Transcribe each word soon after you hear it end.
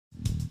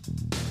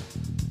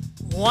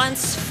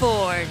Once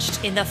forged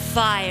in the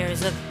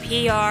fires of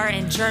PR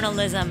and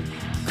journalism,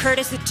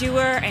 Curtis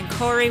Dewar and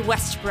Corey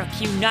Westbrook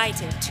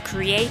united to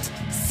create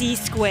C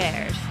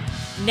Squared.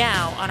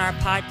 Now, on our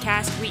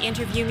podcast, we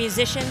interview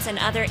musicians and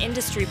other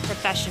industry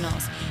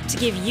professionals to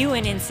give you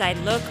an inside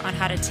look on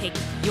how to take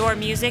your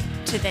music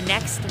to the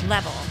next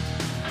level.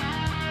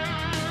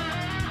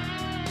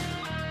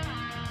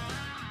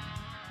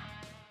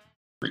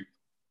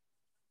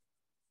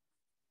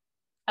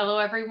 Hello,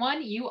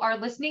 everyone. You are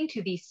listening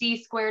to the C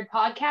Squared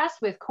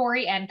podcast with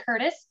Corey and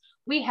Curtis.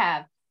 We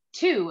have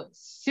two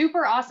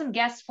super awesome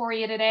guests for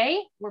you today.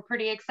 We're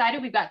pretty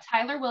excited. We've got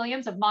Tyler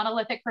Williams of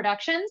Monolithic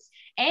Productions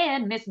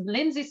and Miss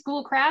Lindsay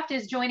Schoolcraft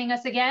is joining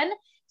us again.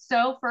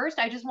 So first,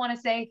 I just want to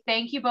say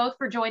thank you both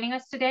for joining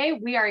us today.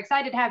 We are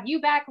excited to have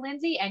you back,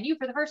 Lindsay, and you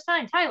for the first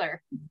time,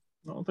 Tyler.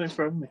 Well, thanks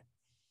for having me.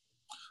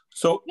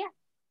 So yeah.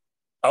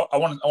 I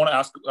want to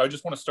ask, I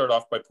just want to start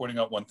off by pointing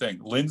out one thing.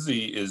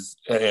 Lindsay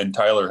and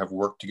Tyler have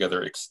worked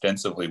together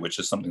extensively, which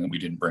is something that we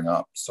didn't bring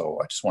up. So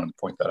I just wanted to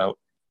point that out.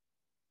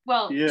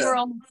 Well, yeah. We're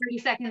only 30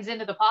 seconds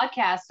into the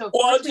podcast, so of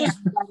course I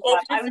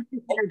was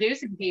just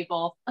introducing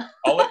people.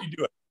 I'll let you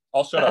do it.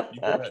 I'll shut up.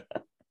 You go ahead.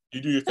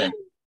 You do your thing.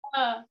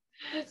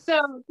 So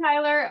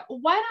Tyler,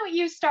 why don't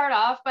you start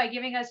off by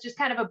giving us just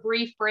kind of a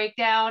brief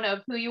breakdown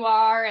of who you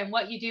are and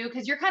what you do,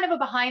 because you're kind of a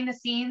behind the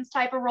scenes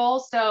type of role.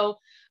 So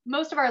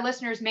most of our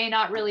listeners may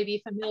not really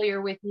be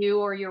familiar with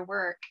you or your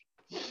work.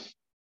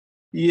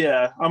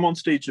 Yeah, I'm on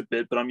stage a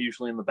bit, but I'm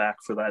usually in the back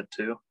for that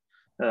too.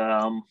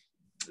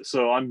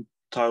 So I'm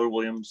Tyler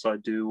Williams. I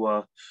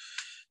do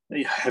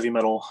heavy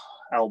metal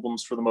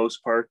albums for the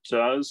most part.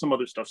 Some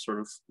other stuff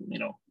sort of,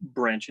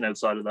 branching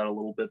outside of that a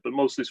little bit, but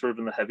mostly sort of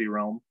in the heavy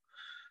realm.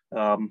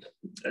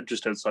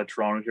 Just outside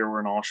Toronto here,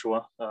 we're in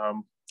Oshawa, a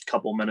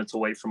couple minutes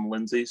away from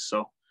Lindsay.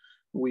 So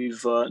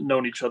we've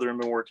known each other and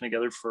been working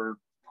together for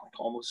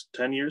almost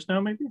 10 years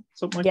now, maybe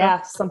something like that.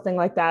 Yeah, something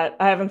like that.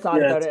 I haven't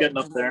thought about it's getting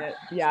up there.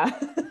 Yeah.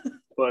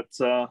 But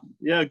a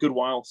good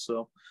while.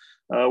 So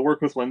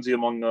work with Lindsay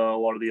among a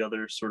lot of the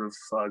other sort of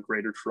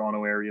greater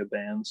Toronto area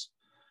bands.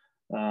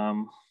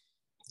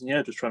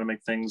 Just trying to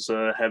make things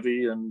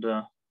heavy and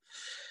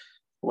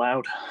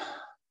loud.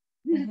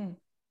 Mm-hmm.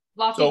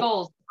 Lofty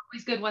goals,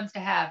 always good ones to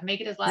have. Make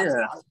it as loud as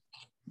possible.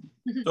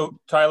 So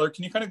Tyler,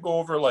 can you kind of go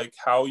over like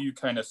how you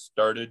kind of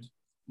started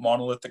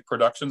Monolithic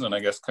Productions, and I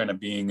guess kind of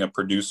being a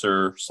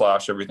producer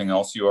 / everything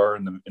else you are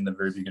in the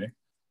very beginning?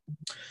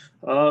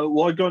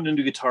 Well, I'd gone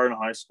into guitar in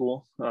high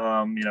school.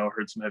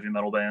 Heard some heavy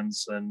metal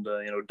bands and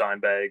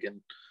Dimebag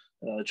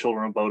and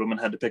Children of Bodom, and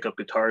had to pick up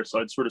guitar. So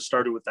I'd sort of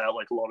started with that,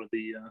 like a lot of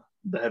the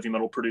heavy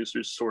metal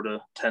producers sort of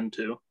tend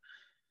to,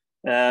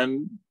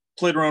 and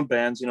played around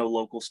bands,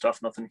 local stuff,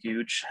 nothing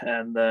huge,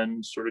 and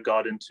then sort of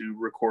got into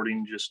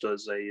recording just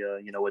as a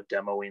a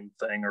demoing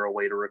thing or a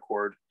way to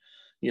record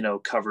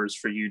covers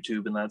for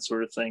YouTube and that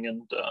sort of thing.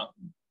 And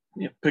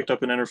picked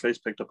up an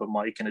interface, picked up a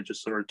mic, and it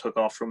just sort of took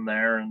off from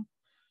there. And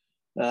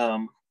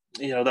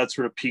that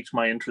sort of piqued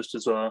my interest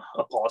as a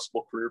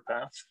possible career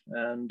path,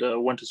 and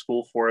went to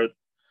school for it.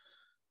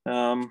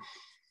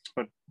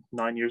 But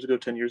 10 years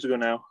ago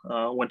now,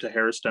 went to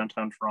Harris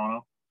downtown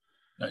Toronto.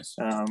 Nice.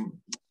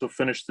 So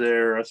finished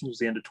there, I think it was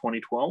the end of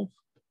 2012.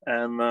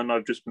 And then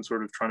I've just been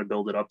sort of trying to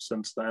build it up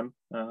since then.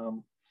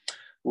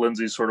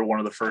 Lindsay's sort of one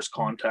of the first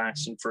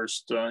contacts and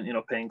first,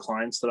 paying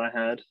clients that I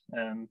had,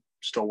 and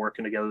still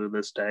working together to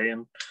this day.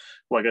 And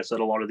like I said,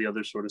 a lot of the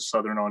other sort of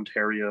Southern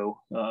Ontario,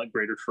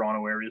 Greater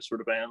Toronto area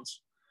sort of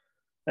bands.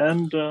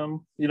 And,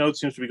 it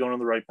seems to be going on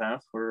the right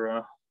path.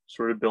 We're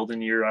sort of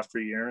building year after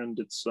year, and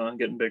it's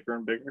getting bigger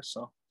and bigger.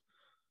 So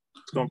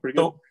it's going pretty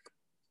good.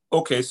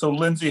 Okay, so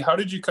Lindsay, how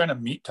did you kind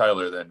of meet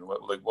Tyler then?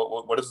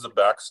 What is the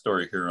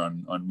backstory here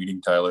on meeting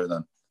Tyler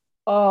then?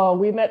 Oh,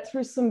 we met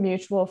through some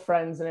mutual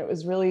friends, and it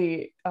was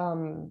really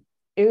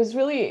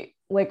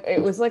like,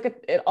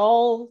 it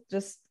all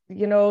just,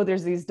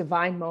 there's these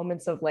divine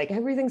moments of like,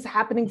 everything's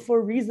happening for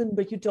a reason,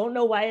 but you don't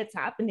know why it's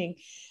happening.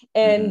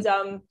 And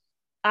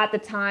at the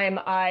time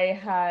I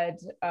had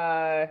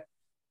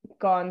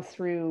gone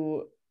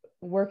through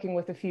working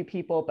with a few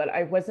people, but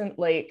I wasn't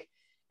like,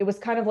 it was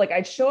kind of like,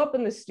 I'd show up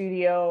in the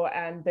studio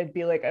and they'd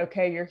be like,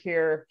 okay, you're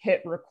here,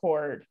 hit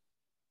record.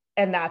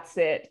 And that's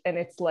it. And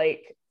it's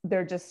like,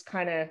 they're just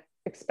kind of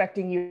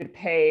expecting you to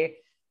pay.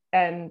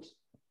 And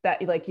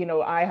that, like,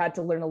 I had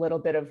to learn a little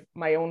bit of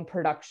my own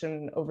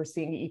production,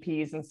 overseeing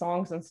EPs and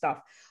songs and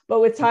stuff. But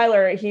with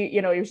Tyler, he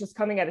was just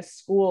coming out of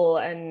school,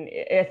 and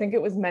I think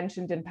it was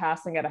mentioned in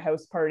passing at a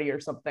house party or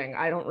something.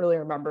 I don't really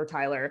remember,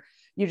 Tyler.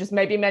 You just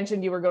maybe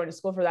mentioned you were going to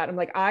school for that. I'm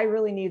like, I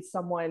really need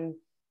someone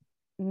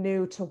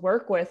new to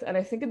work with. And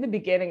I think in the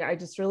beginning, I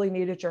just really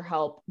needed your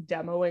help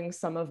demoing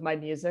some of my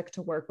music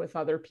to work with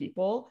other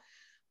people.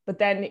 But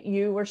then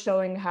you were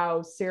showing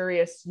how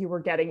serious you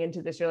were getting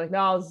into this. You're like,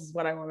 no, this is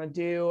what I want to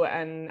do.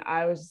 And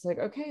I was just like,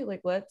 okay,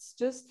 like, let's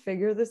just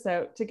figure this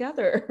out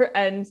together.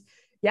 And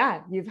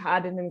yeah, you've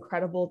had an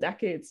incredible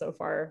decade so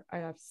far, I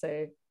have to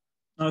say.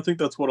 I think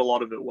that's what a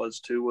lot of it was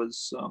too,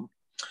 was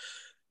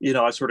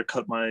I sort of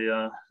cut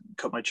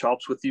my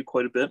chops with you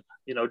quite a bit.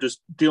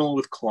 Just dealing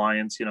with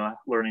clients.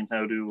 Learning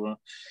how to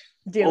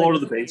a lot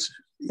of the basics.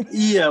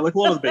 Yeah, like a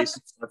lot of the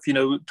basic stuff.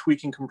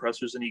 Tweaking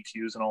compressors and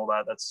EQs and all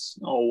that. That's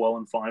all well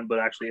and fine, but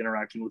actually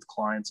interacting with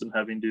clients and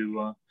having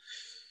to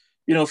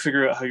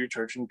figure out how you're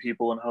charging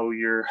people and how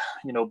you're,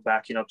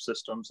 backing up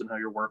systems and how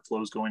your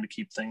workflow is going to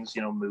keep things,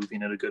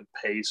 moving at a good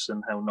pace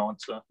and how not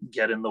to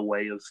get in the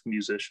way of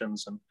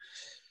musicians. And,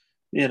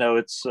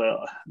 it's,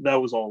 that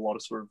was all a lot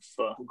of sort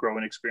of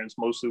growing experience,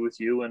 mostly with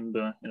you and,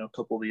 a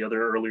couple of the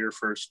other earlier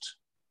first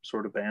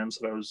sort of bands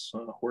that I was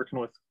working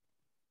with.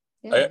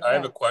 Yeah, I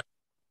have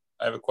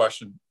a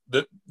question.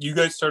 That you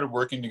guys started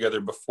working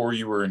together before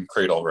you were in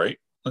Cradle, right,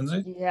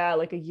 Lindsay? Yeah,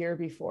 like a year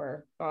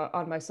before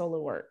on my solo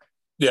work.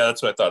 Yeah,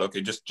 that's what I thought.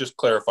 Okay, just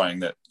clarifying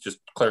the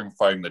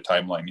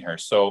timeline here.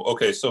 So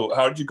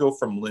how did you go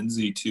from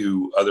Lindsay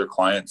to other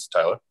clients,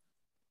 Tyler?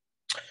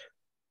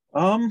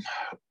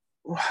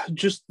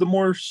 Just the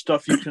more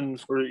stuff you can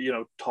sort of,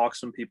 talk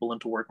some people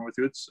into working with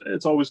you.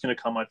 It's always going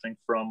to come, I think,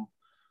 from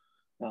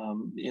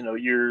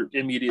your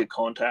immediate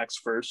contacts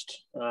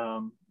first.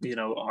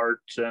 Art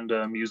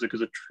and music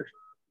is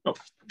oh,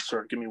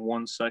 sorry, give me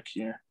 1 sec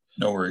here.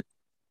 No worries.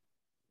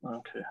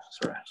 Okay,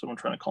 sorry, someone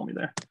trying to call me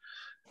there.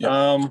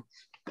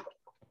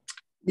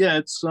 Yeah.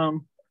 It's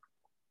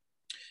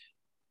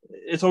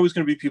always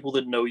going to be people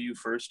that know you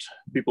first,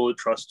 people that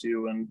trust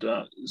you. And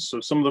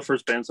so some of the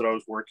first bands that I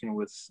was working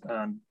with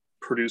and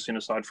producing,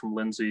 aside from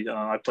Lindsay,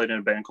 I played in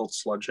a band called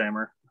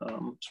Sledgehammer,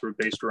 sort of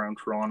based around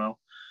Toronto.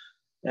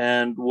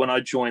 And when I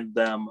joined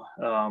them,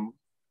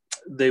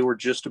 they were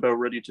just about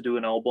ready to do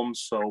an album.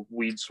 So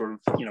we'd sort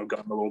of,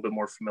 gotten a little bit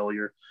more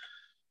familiar.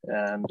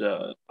 And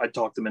I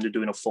talked them into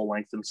doing a full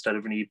length instead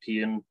of an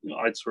EP. And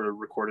I'd sort of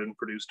recorded and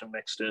produced and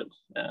mixed it.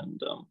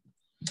 And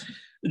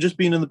just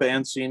being in the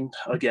band scene,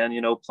 again,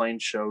 playing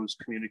shows,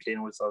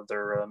 communicating with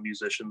other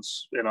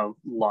musicians in a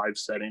live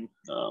setting.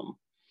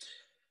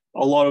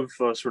 A lot of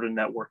sort of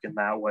network in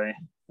that way.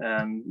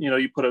 And,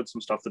 you put out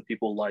some stuff that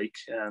people like,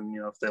 and,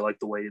 if they like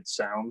the way it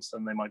sounds,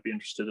 then they might be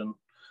interested in,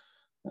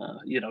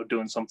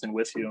 doing something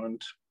with you.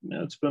 And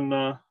it's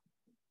been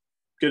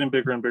getting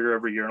bigger and bigger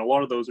every year. And a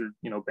lot of those are,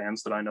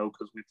 bands that I know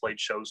because we played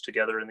shows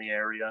together in the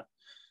area.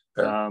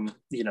 Sure.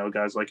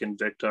 Guys like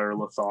Invicta or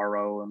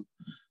Lotharo and,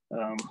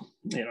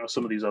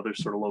 some of these other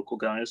sort of local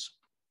guys.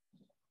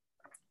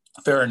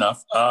 Fair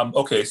enough.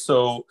 Okay,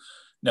 so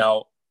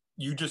now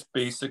you just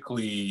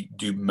basically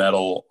do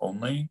metal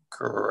only,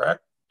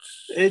 correct?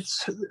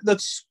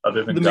 That's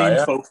other than the Gaia?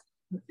 main focus.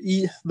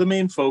 The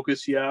main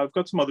focus, yeah. I've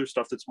got some other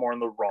stuff that's more in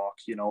the rock,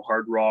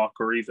 hard rock,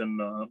 or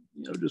even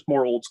just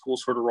more old school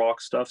sort of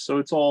rock stuff. So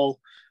it's all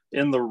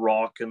in the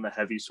rock and the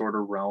heavy sort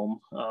of realm.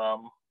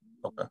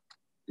 Okay.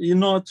 You're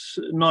not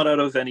out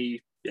of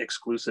any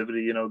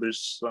exclusivity.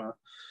 There's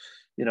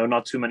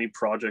not too many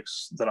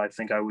projects that I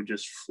think I would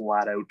just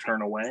flat out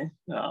turn away.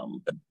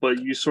 But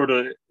it's sort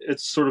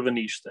of a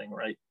niche thing,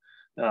 right?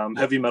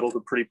 Heavy metal is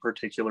a pretty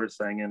particular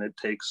thing, and it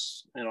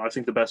takes, I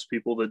think the best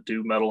people that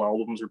do metal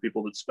albums are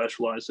people that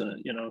specialize in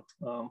it,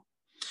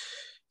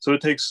 so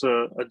it takes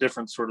a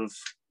different sort of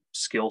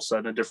skill set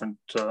and a different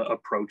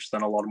approach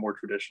than a lot of more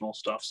traditional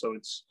stuff. So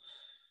it's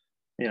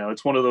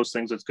one of those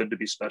things that's good to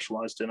be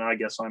specialized in. I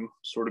guess I'm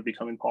sort of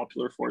becoming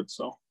popular for it.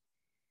 So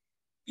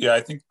yeah, I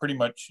think pretty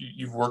much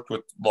you've worked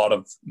with a lot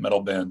of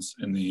metal bands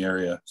in the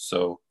area.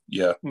 So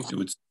yeah, it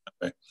would.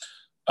 Okay.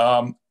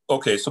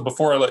 Okay, so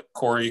before I let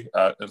Corey,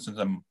 since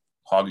I'm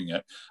hogging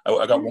it,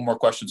 I got one more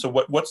question. So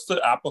what's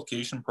the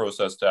application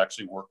process to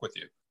actually work with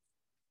you?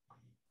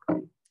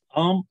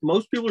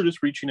 Most people are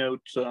just reaching out.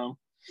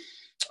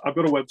 I've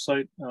got a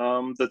website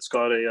that's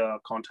got a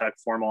contact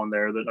form on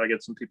there that I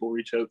get some people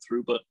reach out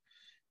through, but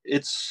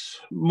it's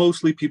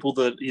mostly people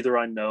that either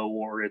I know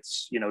or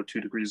it's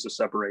 2 degrees of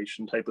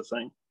separation type of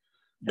thing.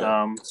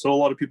 Yeah. So a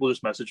lot of people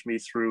just message me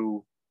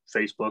through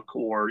Facebook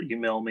or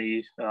email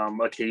me,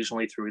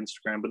 occasionally through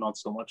Instagram, but not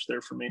so much there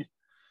for me.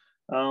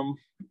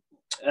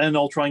 And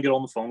I'll try and get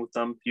on the phone with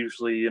them.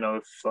 Usually,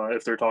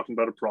 if they're talking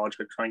about a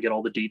project, try and get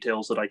all the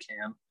details that I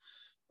can.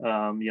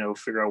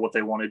 Figure out what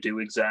they want to do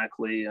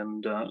exactly,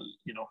 and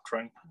try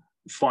and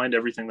find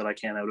everything that I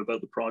can out about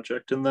the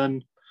project, and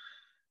then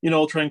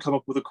I'll try and come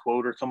up with a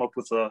quote or come up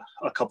with a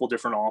couple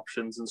different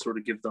options and sort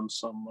of give them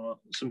some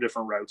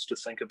different routes to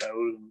think about,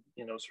 and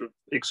sort of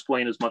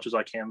explain as much as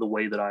I can the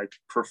way that I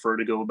prefer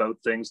to go about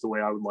things, the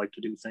way I would like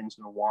to do things,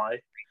 and why.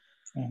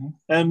 Mm-hmm.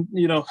 And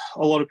a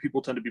lot of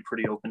people tend to be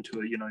pretty open to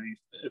it.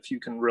 If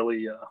you can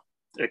really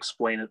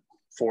explain it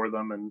for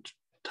them and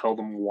tell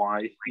them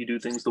why you do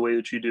things the way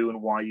that you do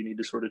and why you need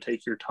to sort of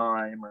take your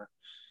time or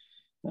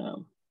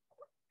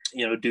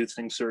do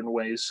things certain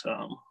ways.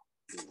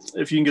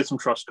 If you can get some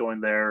trust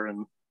going there,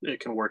 and it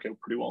can work out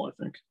pretty well, I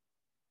think.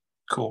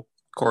 Cool.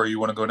 Corey, you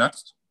want to go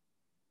next?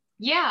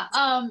 Yeah,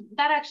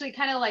 that actually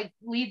kind of like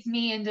leads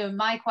me into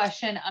my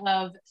question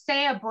of,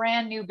 say a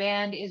brand new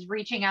band is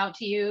reaching out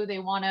to you, they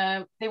want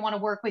to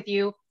work with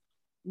you.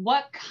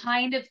 What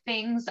kind of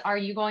things are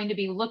you going to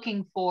be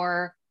looking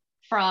for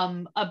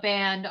from a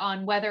band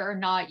on whether or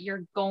not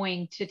you're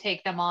going to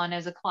take them on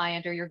as a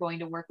client or you're going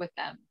to work with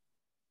them?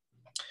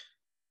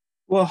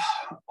 Well,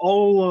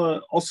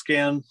 I'll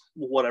scan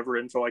whatever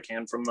info I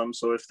can from them.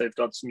 So if they've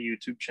got some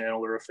YouTube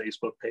channel or a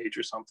Facebook page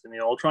or something,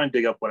 I'll try and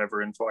dig up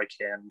whatever info I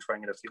can and try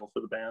and get a feel for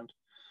the band.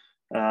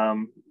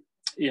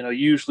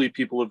 Usually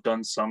people have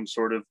done some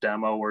sort of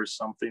demo or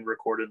something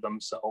recorded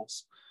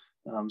themselves.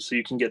 So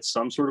you can get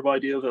some sort of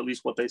idea of at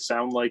least what they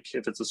sound like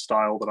if it's a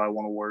style that I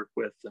want to work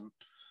with. And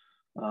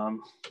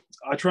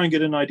I try and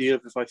get an idea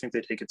of if I think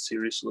they take it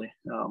seriously.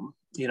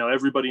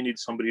 Everybody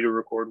needs somebody to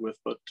record with,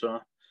 but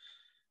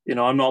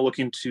I'm not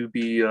looking to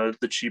be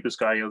the cheapest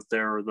guy out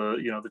there or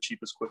the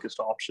cheapest, quickest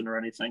option or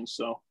anything.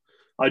 So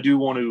I do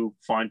want to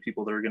find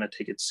people that are going to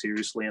take it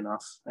seriously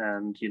enough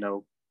and,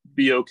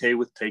 be okay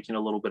with taking a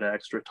little bit of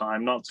extra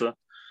time, not to,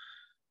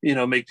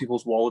 make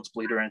people's wallets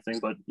bleed or anything.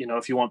 But,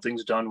 if you want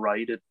things done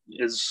right, it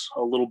is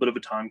a little bit of a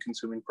time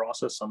consuming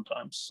process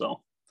sometimes.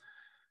 So,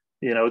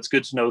 it's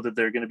good to know that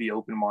they're going to be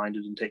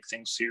open-minded and take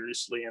things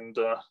seriously and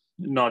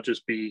not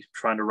just be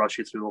trying to rush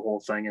you through the whole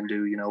thing and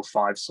do,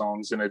 5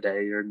 songs in a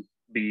day or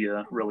be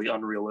really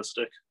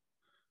unrealistic.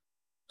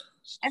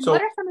 And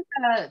what are some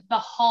of the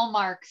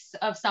hallmarks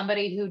of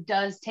somebody who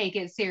does take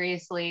it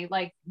seriously,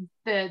 like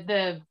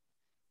the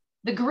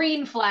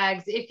green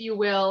flags, if you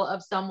will,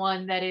 of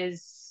someone that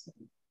is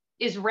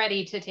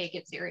ready to take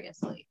it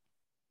seriously?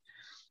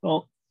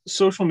 Well,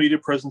 social media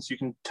presence, you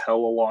can tell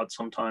a lot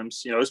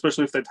sometimes,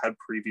 especially if they've had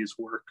previous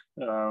work,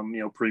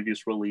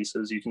 previous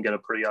releases. You can get a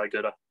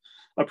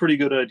pretty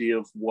good idea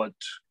of what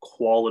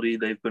quality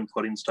they've been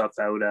putting stuff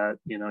out at.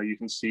 You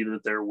can see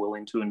that they're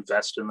willing to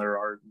invest in their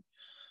art,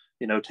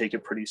 take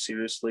it pretty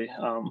seriously.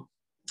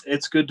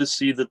 It's good to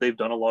see that they've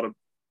done a lot of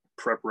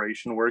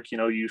preparation work.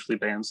 Usually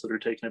bands that are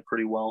taking it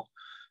pretty well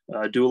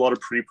do a lot of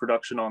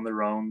pre-production on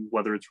their own,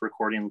 whether it's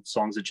recording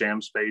songs at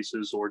jam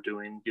spaces or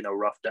doing,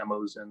 rough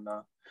demos in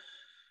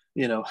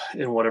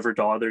whatever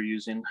DAW they're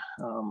using.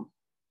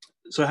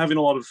 So having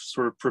a lot of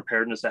sort of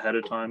preparedness ahead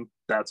of time,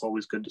 that's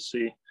always good to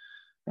see.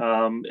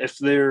 If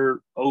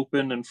they're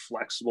open and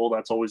flexible,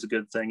 that's always a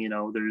good thing.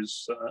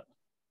 There's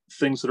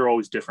things that are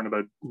always different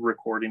about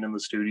recording in the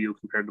studio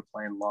compared to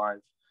playing live.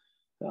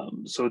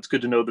 So it's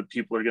good to know that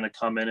people are going to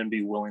come in and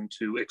be willing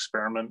to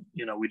experiment.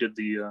 We did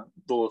the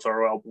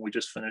Litharo album we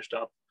just finished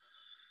up,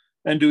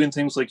 and doing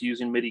things like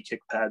using MIDI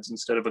kick pads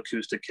instead of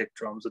acoustic kick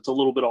drums. It's a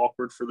little bit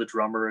awkward for the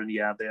drummer, and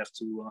they have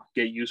to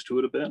get used to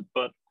it a bit,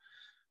 but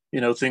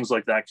things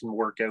like that can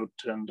work out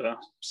and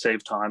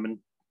save time and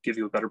give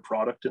you a better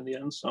product in the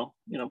end. So,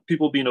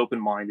 people being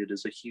open-minded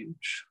is a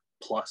huge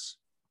plus.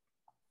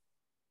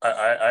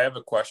 I have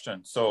a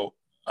question. So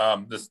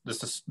this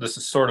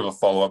is sort of a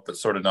follow-up, but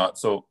sort of not.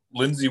 So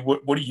Lindsay,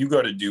 what do you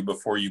got to do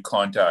before you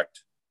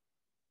contact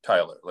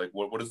Tyler? Like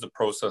what is the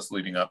process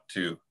leading up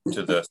to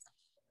this,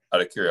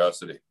 out of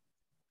curiosity?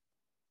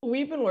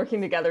 We've been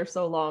working together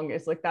so long.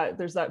 It's like that,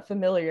 there's that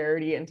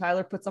familiarity, and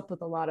Tyler puts up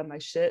with a lot of my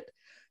shit.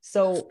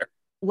 So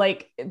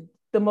like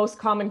the most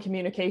common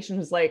communication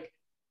is like,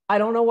 I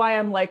don't know why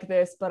I'm like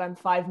this, but I'm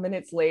 5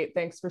 minutes late.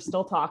 Thanks for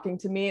still talking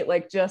to me.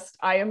 Like, just,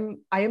 I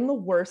am the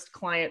worst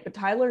client, but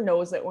Tyler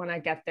knows it when I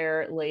get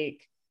there,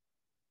 like,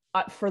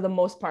 for the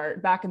most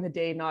part. Back in the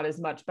day, not as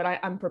much, but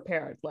I'm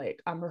prepared.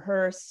 Like, I'm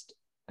rehearsed.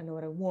 I know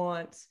what I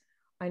want.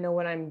 I know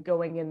when I'm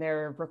going in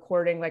there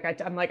recording,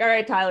 like I'm like, all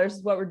right, Tyler, this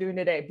is what we're doing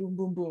today. Boom,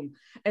 boom, boom.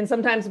 And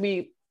sometimes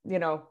we,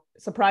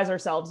 surprise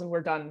ourselves and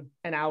we're done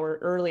an hour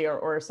earlier,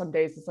 or some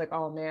days it's like,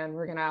 oh man,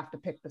 we're going to have to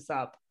pick this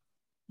up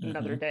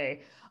another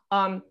day.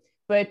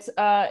 But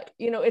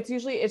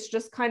it's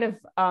just kind of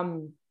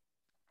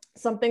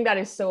something that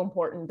is so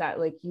important that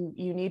like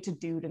you need to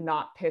do to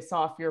not piss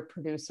off your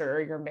producer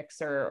or your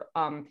mixer,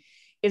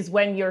 is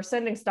when you're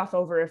sending stuff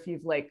over, if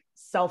you've like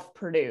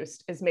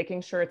self-produced, is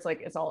making sure it's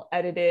like, it's all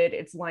edited,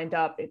 it's lined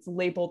up, it's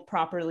labeled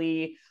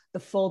properly, the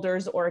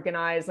folders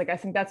organized. Like, I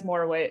think that's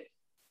more what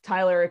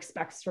Tyler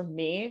expects from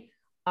me.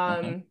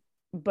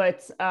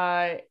 But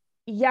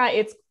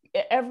it's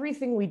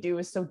everything we do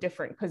is so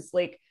different, because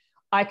like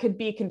I could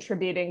be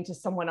contributing to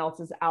someone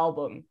else's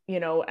album,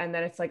 and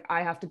then it's like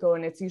I have to go,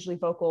 and it's usually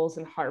vocals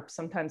and harp,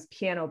 sometimes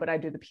piano, but I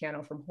do the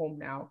piano from home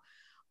now.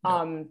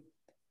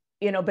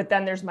 But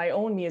then there's my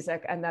own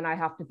music, and then I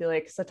have to be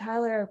like, so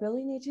Tyler, I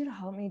really need you to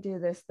help me do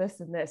this, this,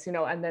 and this,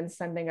 and then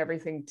sending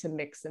everything to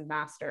mix and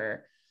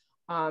master.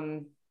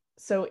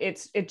 So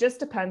it just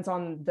depends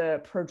on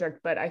the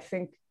project, but I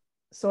think,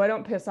 so I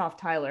don't piss off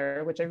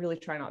Tyler, which I really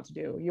try not to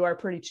do. You are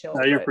pretty chill.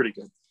 No, you're pretty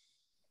good.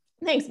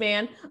 Thanks,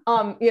 man.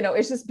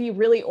 It's just be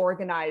really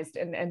organized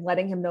and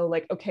letting him know,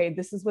 like, okay,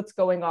 this is what's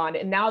going on.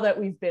 And now that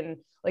we've been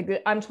like,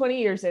 I'm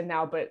 20 years in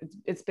now, but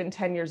it's been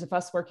 10 years of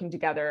us working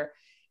together.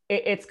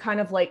 It's kind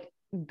of like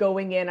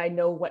going in, I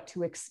know what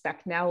to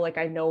expect now. Like,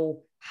 I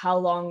know how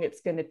long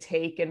it's going to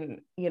take.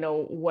 And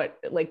what,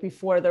 like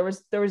before there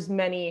was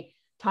many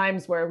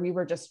times where we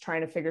were just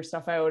trying to figure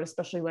stuff out,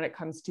 especially when it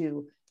comes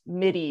to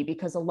MIDI,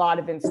 because a lot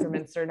of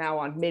instruments are now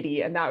on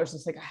MIDI. And that was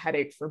just like a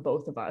headache for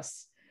both of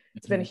us.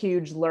 It's been a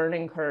huge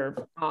learning curve.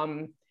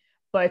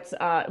 But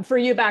for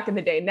you back in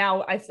the day,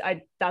 now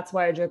I that's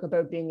why I joke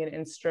about being an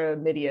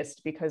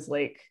instrumidist, because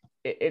like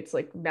it's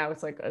like now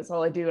it's like that's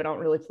all I do. I don't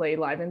really play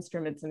live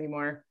instruments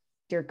anymore.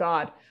 Dear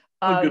God.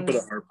 A good bit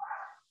of harp.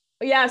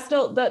 Yeah,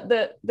 still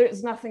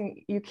there's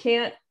nothing you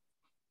can't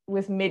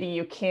with MIDI.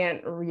 You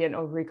can't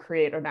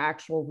recreate an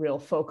actual real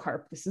folk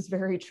harp. This is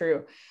very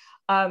true.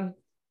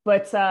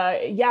 But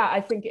yeah, I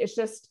think it's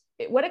just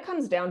what it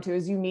comes down to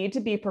is you need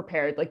to be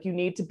prepared. Like you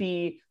need to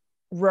be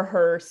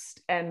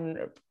rehearsed and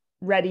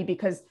ready,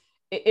 because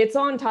it's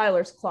on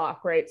Tyler's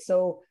clock, right?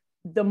 So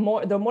the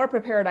more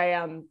prepared I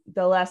am,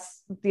 the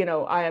less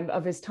I am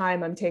of his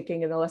time I'm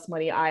taking, and the less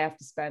money I have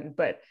to spend.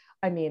 But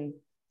I mean,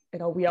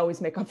 we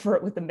always make up for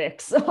it with the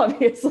mix,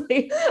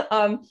 obviously.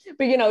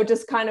 But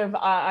just kind of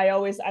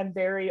I'm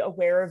very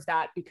aware of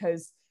that,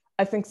 because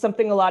I think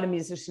something a lot of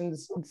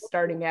musicians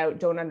starting out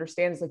don't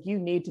understand is like you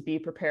need to be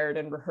prepared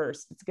and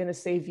rehearsed. It's going to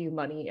save you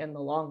money in the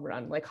long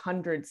run, like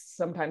hundreds,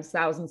 sometimes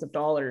thousands of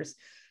dollars.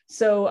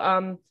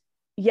 So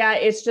yeah,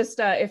 it's just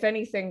if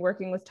anything,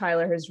 working with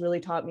Tyler has really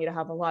taught me to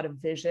have a lot of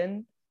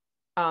vision,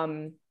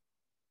 and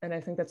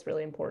I think that's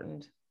really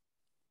important.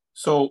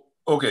 So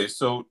okay,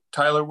 so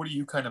Tyler, what do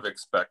you kind of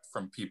expect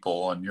from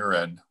people on your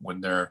end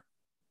when they're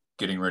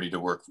getting ready to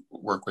work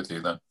with you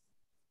then?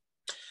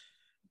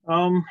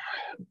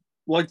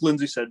 Like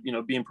Lindsay said,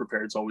 being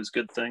prepared is always a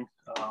good thing.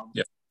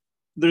 Yeah.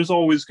 There's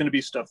always going to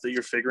be stuff that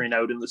you're figuring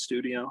out in the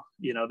studio.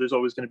 There's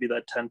always going to be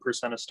that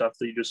 10% of stuff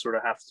that you just sort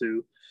of have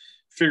to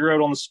figure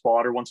out on the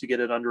spot, or once you get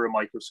it under a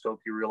microscope,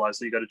 you realize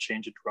that you got to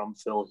change a drum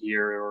fill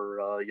here,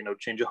 or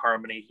change a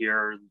harmony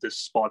here. This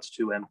spot's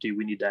too empty.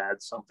 We need to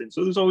add something.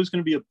 So there's always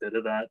going to be a bit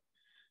of that.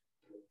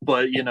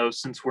 But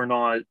since we're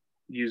not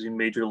using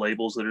major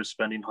labels that are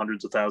spending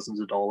hundreds of thousands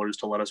of dollars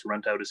to let us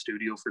rent out a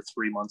studio for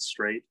 3 months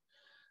straight,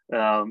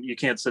 you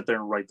can't sit there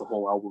and write the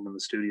whole album in the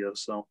studio.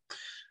 So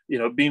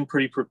being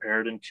pretty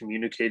prepared and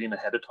communicating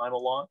ahead of time a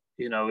lot.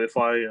 If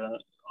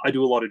I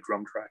do a lot of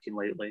drum tracking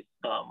lately.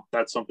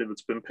 That's something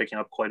that's been picking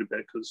up quite a bit,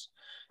 because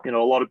a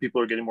lot of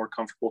people are getting more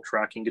comfortable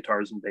tracking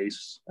guitars and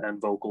bass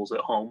and vocals at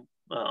home,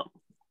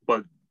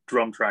 but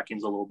drum tracking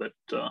is a little bit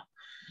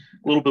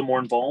more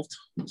involved.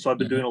 So I've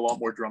been doing a lot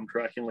more drum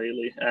tracking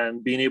lately,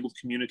 and being able to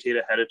communicate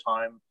ahead of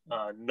time,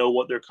 know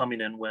what they're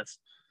coming in with,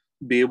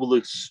 be able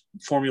to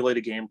formulate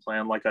a game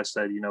plan. Like I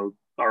said,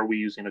 are we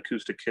using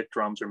acoustic kick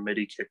drums or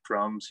MIDI kick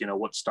drums?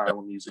 What style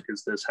of music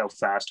is this? How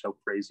fast, how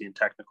crazy and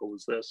technical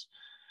is this?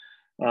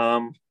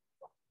 And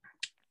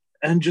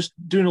just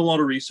doing a lot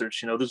of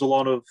research. There's a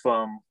lot of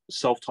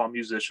self-taught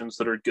musicians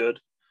that are good,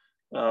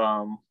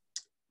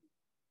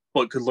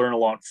 but could learn a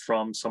lot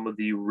from some of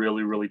the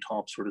really, really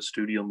top sort of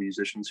studio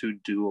musicians who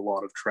do a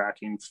lot of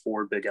tracking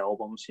for big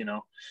albums.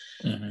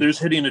 There's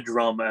hitting a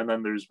drum, and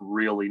then there's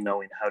really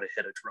knowing how to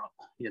hit a drum,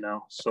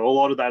 so a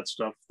lot of that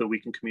stuff that we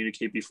can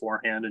communicate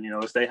beforehand. And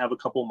if they have a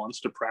couple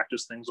months to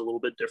practice things a little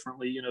bit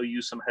differently,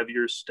 use some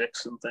heavier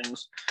sticks and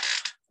things,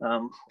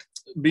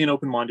 being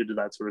open-minded to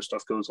that sort of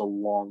stuff goes a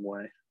long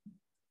way.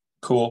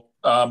 Cool.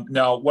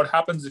 Now, what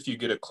happens if you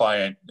get a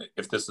client,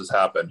 if this has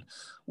happened,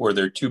 where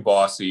they're too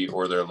bossy,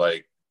 or they're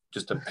like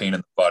just a pain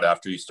in the butt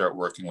after you start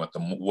working with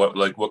them?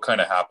 What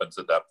kind of happens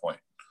at that point?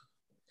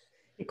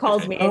 He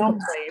calls me and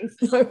complains.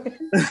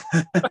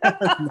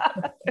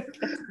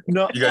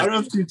 No, I don't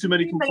have too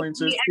many complaints.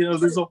 There's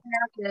a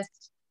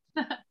therapist.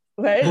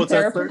 What's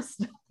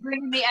therapist?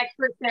 Bring the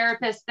expert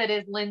therapist that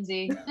is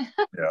Lindsay.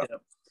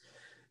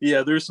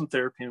 Yeah, there's some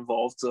therapy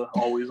involved,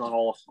 always on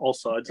all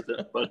sides of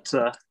it. But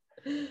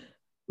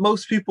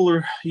most people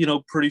are,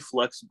 pretty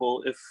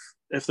flexible.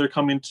 If they're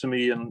coming to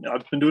me, and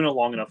I've been doing it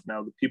long enough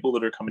now, the people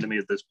that are coming to me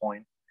at this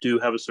point do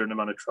have a certain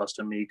amount of trust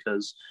in me,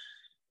 because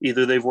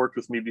either they've worked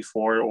with me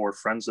before, or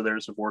friends of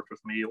theirs have worked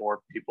with me, or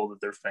people that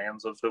they're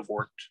fans of have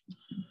worked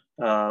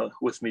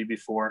with me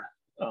before.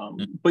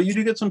 But you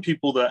do get some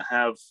people that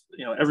have,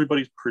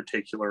 everybody's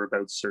particular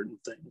about certain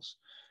things.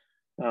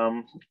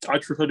 I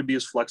try to be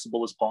as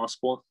flexible as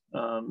possible.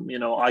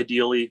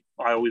 Ideally,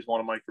 I always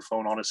want a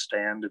microphone on a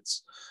stand.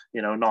 It's,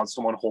 not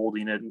someone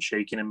holding it and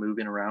shaking and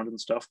moving around and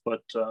stuff.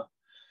 But,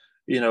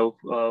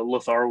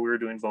 Lothar, we were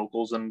doing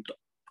vocals, and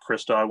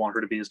Krista, I want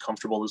her to be as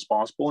comfortable as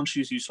possible. And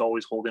she's used to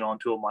always holding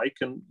onto a mic,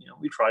 and,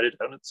 we tried it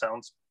out, and it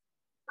sounds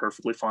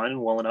perfectly fine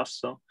and well enough.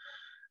 So,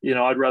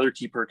 I'd rather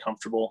keep her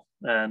comfortable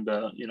and,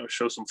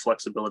 show some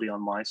flexibility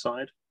on my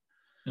side.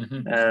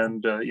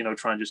 And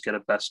try and just get a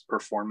best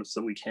performance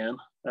that we can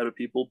out of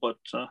people. But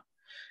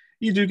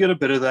you do get a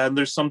bit of that, and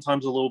there's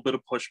sometimes a little bit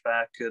of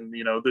pushback, and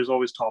there's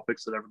always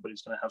topics that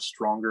everybody's going to have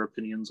stronger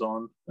opinions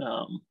on.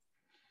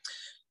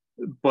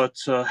 But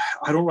I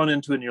don't run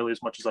into it nearly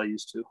as much as I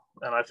used to,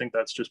 and I think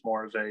that's just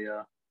more of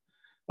a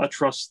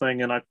trust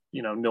thing, and I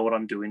know what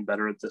I'm doing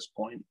better at this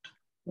point.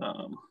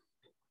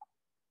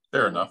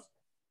 Fair enough.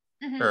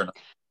 Fair enough.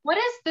 What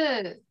is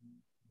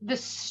the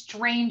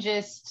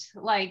strangest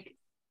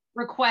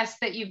request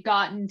that you've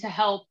gotten to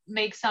help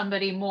make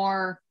somebody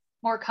more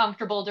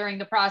comfortable during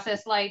the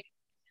process?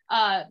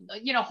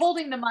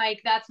 Holding the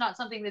mic, that's not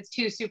something that's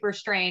too super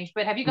strange,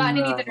 but have you gotten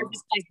any that are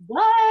just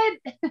what?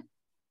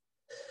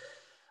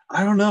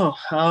 I don't know.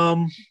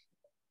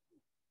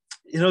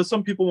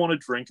 Some people want to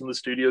drink in the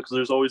studio because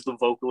there's always the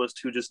vocalist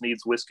who just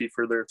needs whiskey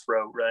for their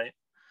throat, right?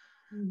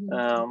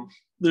 Mm-hmm.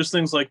 There's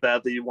things like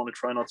that you want to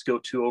try not to go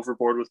too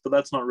overboard with, but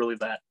that's not really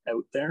that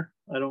out there,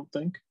 I don't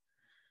think.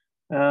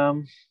 I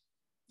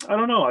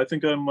don't know. I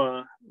think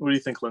what do you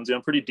think, Lindsay?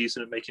 I'm pretty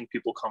decent at making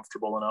people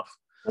comfortable enough.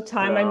 The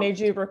time I made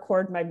you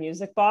record my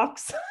music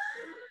box.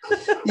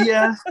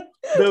 Yeah.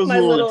 That was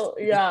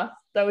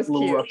that was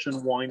little cute.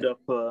 Russian wind-up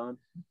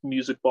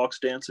music box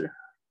dancer.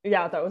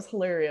 Yeah, that was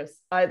hilarious.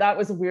 That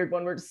was a weird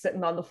one. We're just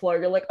sitting on the floor.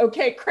 You're like,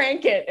 okay,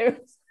 crank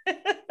it.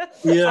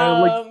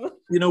 Yeah,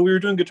 we were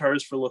doing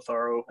guitars for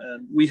Lotharo,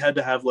 and we had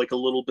to have like a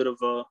little bit of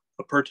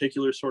a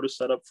particular sort of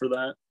setup for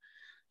that.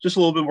 Just a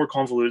little bit more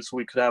convoluted, so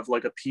we could have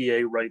like a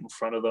PA right in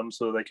front of them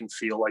so they can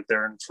feel like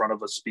they're in front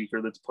of a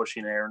speaker that's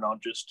pushing air,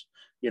 not just,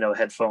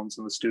 headphones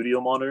in the studio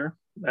monitor.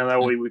 And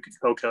that way we could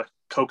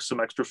coax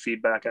some extra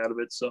feedback out of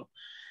it. So,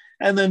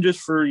 and then just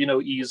for,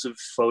 ease of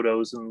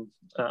photos and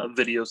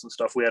videos and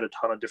stuff, we had a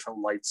ton of different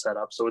light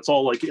setups. So it's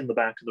all like in the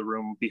back of the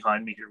room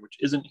behind me here, which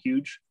isn't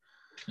huge.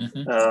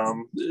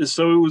 Mm-hmm.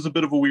 So it was a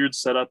bit of a weird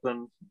setup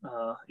and,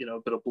 a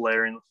bit of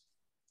blaring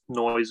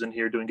noise in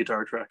here doing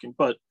guitar tracking,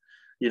 but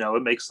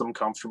it makes them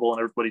comfortable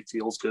and everybody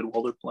feels good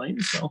while they're playing.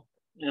 So,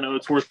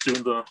 it's worth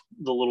doing the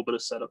little bit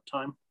of setup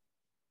time.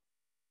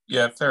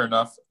 Yeah, fair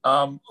enough.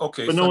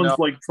 Okay. But no one's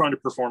like trying to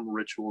perform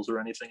rituals or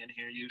anything in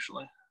here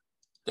usually.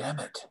 Damn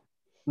it.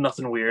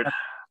 Nothing weird.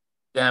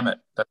 Damn it.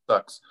 That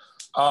sucks.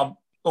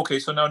 Okay,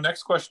 so now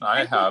next question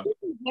I have.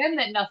 Him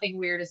that nothing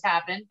weird has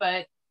happened,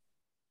 but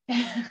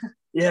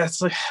yeah,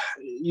 it's like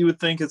you would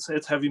think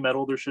it's heavy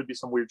metal. There should be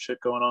some weird shit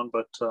going on,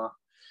 but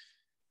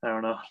I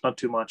don't know, not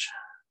too much.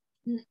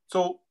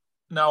 So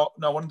now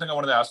one thing I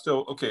wanted to ask.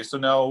 So okay, so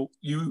now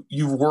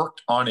you've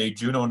worked on a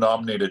Juno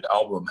nominated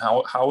album.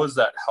 How has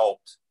that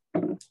helped?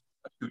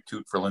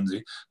 Toot for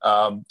Lindsay.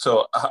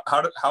 So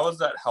how has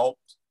that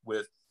helped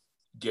with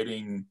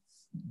getting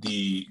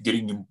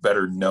you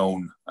better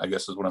known, I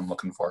guess is what I'm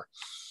looking for?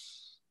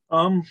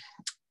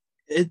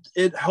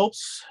 It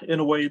helps in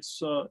a way.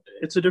 It's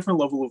a different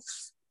level of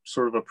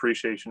sort of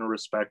appreciation or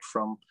respect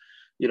from,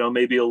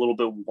 maybe a little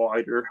bit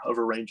wider of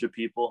a range of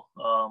people.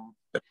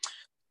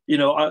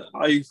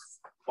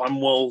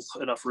 I'm well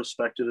enough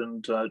respected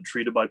and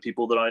treated by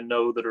people that I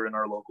know that are in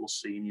our local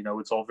scene.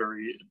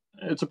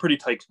 It's a pretty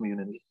tight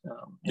community.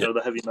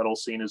 The heavy metal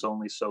scene is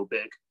only so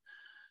big.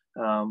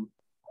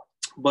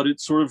 But it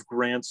sort of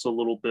grants a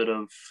little bit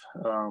of,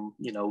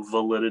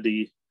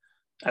 validity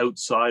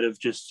outside of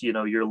just,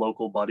 your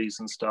local buddies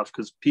and stuff,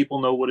 because people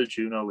know what a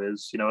Juno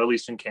is, at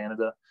least in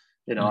Canada.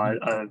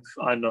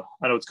 Mm-hmm. I know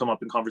it's come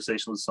up in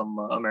conversation with some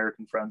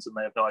American friends and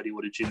they have no idea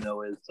what a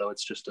Juno is. So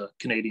it's just a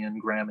Canadian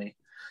Grammy.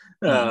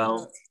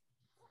 Mm-hmm.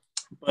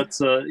 But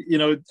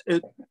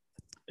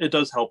it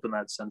does help in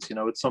that sense.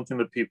 It's something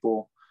that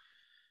people,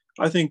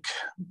 I think,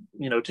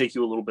 take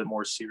you a little bit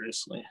more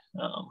seriously.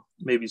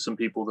 Maybe some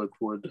people that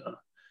would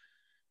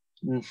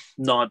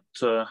not,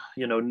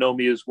 know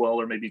me as well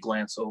or maybe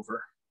glance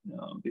over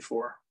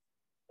before.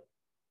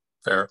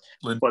 Fair.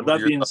 But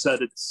that being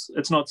said,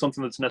 it's not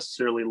something that's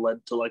necessarily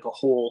led to like a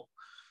whole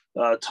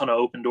ton of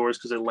open doors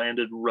because it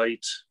landed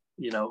right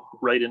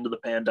into the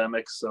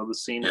pandemic. So the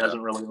scene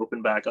hasn't really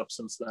opened back up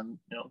since then.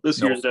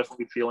 This year is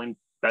definitely feeling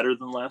better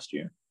than last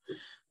year.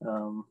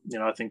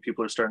 I think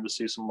people are starting to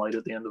see some light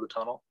at the end of the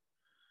tunnel.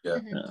 Yeah.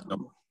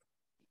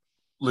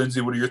 Lindsay,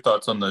 what are your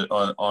thoughts on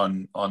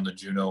the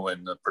Juno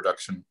and the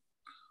production?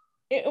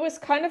 It was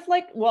kind of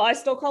like, well, I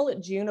still call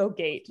it Juno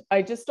Gate.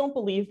 I just don't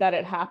believe that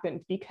it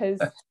happened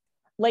because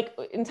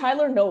and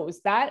Tyler knows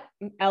that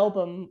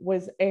album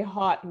was a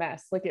hot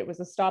mess. Like it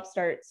was a stop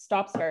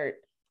start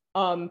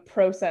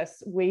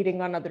process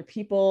waiting on other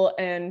people.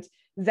 And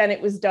then it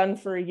was done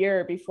for a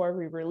year before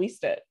we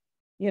released it.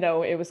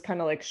 It was kind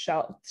of like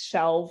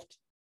shelved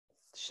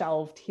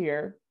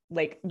here,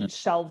 like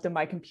shelved in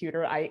my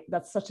computer.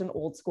 That's such an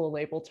old school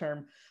label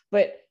term,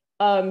 but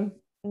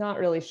not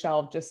really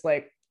shelved, just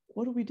like,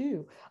 what do we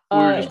do? We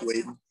were just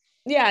waiting.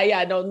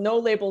 Yeah. No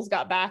labels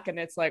got back. And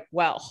it's like,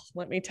 well,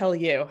 let me tell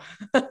you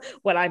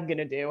what I'm going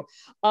to do.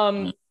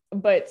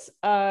 But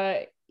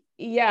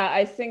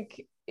I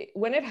think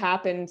when it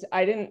happened,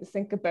 I didn't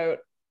think about,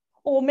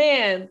 oh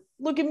man,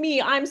 look at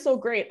me, I'm so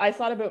great. I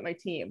thought about my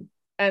team.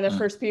 And the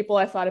first people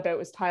I thought about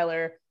was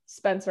Tyler,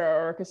 Spencer,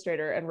 our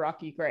orchestrator, and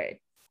Rocky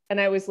Gray. And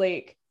I was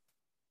like,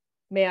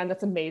 man,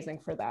 that's amazing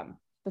for them.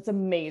 That's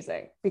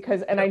amazing.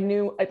 Because, and I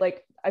knew,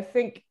 I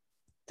think,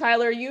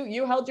 Tyler,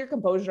 you held your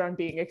composure on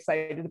being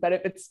excited about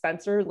it, but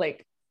Spencer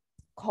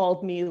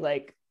called me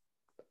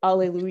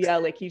alleluia,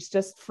 like he's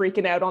just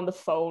freaking out on the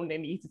phone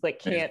and he's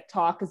can't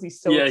talk because he's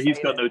so excited. He's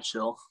got no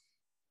chill.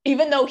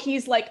 Even though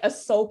he's a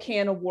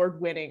SOCAN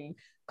award-winning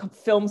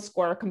film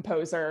score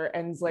composer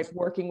and is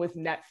working with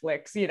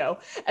Netflix,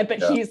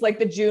 but he's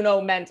the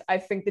Juno I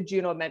think the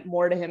Juno meant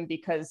more to him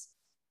because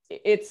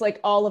it's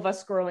all of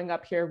us growing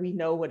up here, we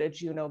know what a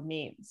Juno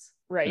means,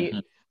 right? Mm-hmm.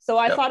 So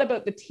I thought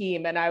about the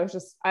team and I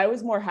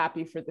was more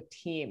happy for the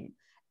team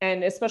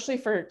and especially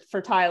for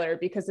Tyler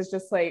because it's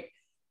just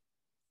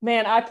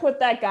Man, I put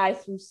that guy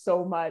through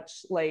so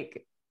much.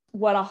 Like,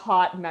 what a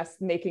hot mess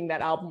making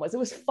that album was. It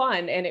was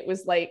fun, and it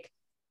was like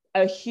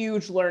a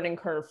huge learning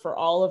curve for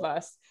all of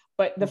us.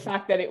 But the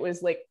fact that it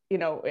was like, you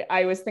know,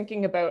 I was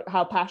thinking about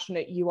how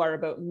passionate you are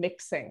about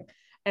mixing,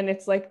 and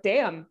it's like,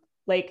 damn,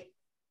 like,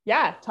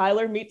 yeah,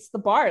 Tyler meets the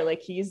bar.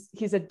 Like, he's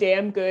a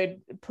damn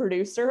good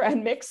producer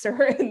and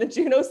mixer, and the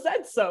Juno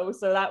said so.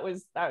 So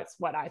that's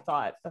what I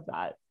thought of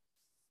that.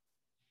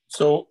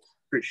 So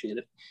Appreciate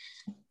it.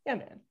 Yeah,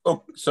 man.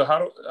 Oh, so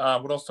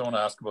what else do I want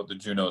to ask about the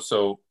Juno?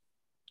 So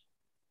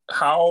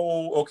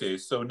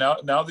so now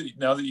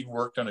that you've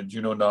worked on a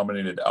Juno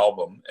nominated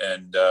album,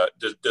 and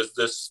does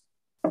this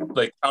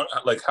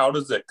how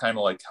does it kind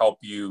of like help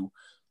you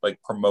like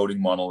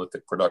promoting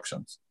Monolithic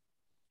Productions?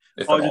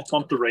 I just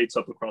bump the rates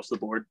up across the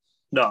board.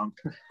 No.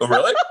 Oh,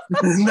 really?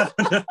 No.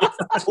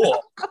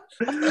 Cool.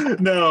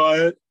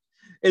 No,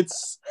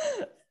 it's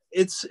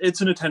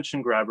an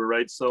attention grabber,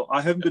 right? So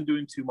I haven't been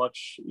doing too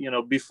much,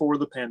 before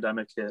the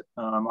pandemic hit.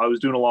 I was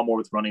doing a lot more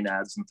with running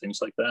ads and things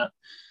like that.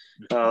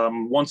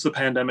 Once the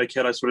pandemic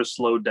hit, I sort of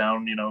slowed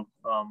down.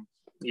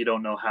 You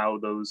don't know how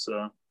those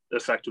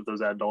effective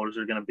those ad dollars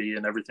are going to be,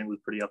 and everything was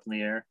pretty up in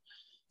the air.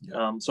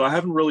 Yeah. So I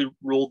haven't really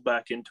rolled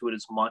back into it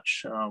as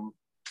much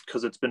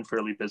because it's been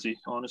fairly busy,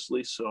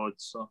 honestly. So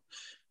it's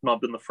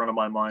not been the front of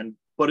my mind.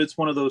 But it's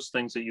one of those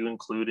things that you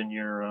include in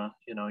your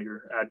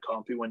your ad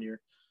copy when you're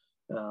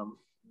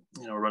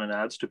running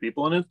ads to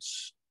people, and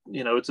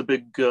it's a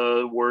big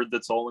word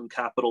that's all in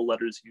capital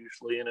letters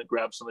usually, and it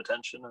grabs some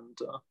attention, and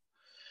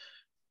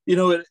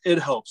it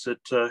helps.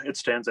 It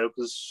stands out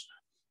because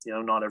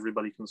not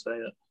everybody can say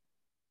it.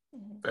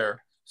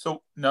 Fair.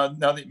 So now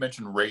that you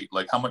mentioned rate,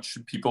 like how much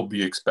should people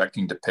be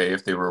expecting to pay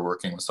if they were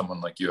working with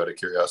someone like you, out of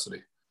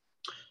curiosity?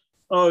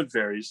 Oh, it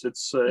varies.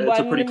 It's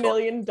a pretty $1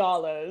 million.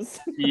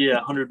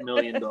 Yeah, $100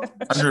 million.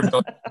 $100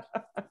 million.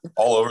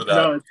 All over that.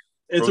 No,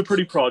 it's a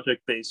pretty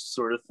project-based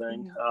sort of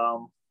thing.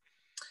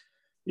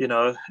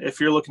 If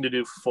you're looking to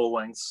do full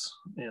lengths,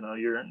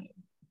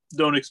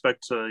 don't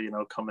expect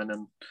to come in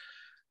and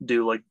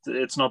do like,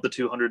 it's not the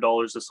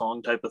 $200 a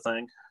song type of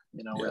thing.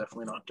 We're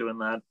definitely not doing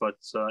that, but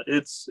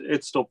it's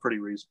still pretty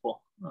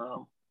reasonable.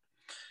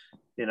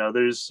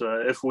 There's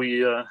if we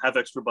have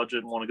extra budget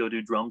and want to go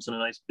do drums in a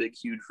nice big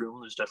huge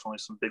room, there's definitely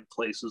some big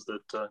places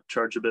that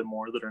charge a bit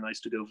more that are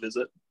nice to go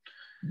visit.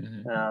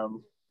 Mm-hmm.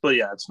 But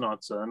yeah, it's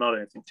not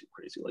anything too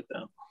crazy like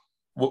that.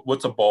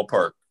 What's a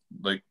ballpark,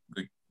 like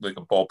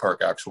a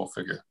ballpark actual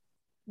figure?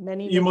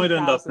 You might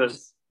end up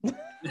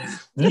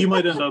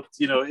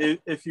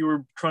if you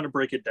were trying to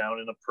break it down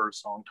in a per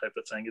song type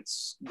of thing,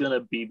 it's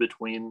gonna be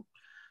between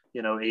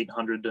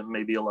 800 to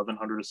maybe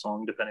 1100 a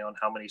song, depending on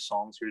how many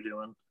songs you're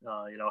doing,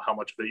 how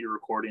much of it you're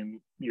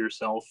recording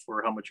yourself,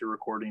 or how much you're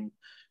recording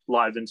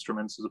live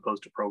instruments as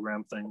opposed to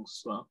program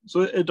things.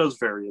 So it does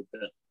vary a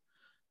bit.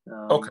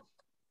 Okay.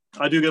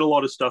 I do get a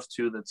lot of stuff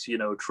too that's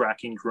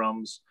tracking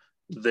drums.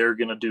 They're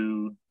gonna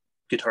do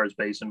guitars,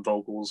 bass, and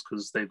vocals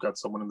because they've got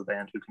someone in the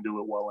band who can do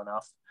it well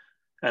enough,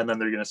 and then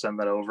they're gonna send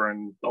that over,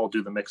 and I'll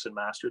do the mix and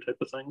master type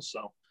of thing.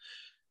 So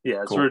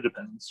yeah, it cool. sort of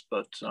depends,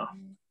 but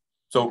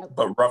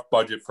but rough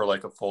budget for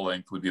like a full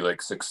length would be like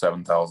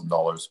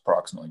 $6,000-7,000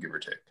 approximately, give or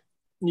take.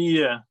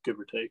 Yeah, give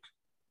or take.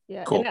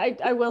 Yeah, cool. And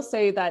I will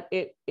say that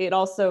it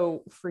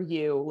also, for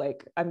you,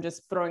 like, I'm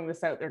just throwing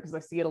this out there because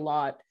I see it a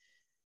lot.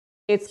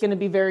 It's going to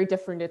be very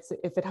different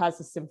if it has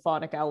a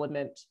symphonic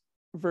element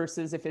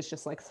versus if it's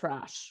just like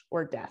thrash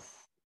or death,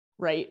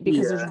 right?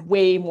 Because there's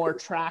way more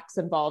tracks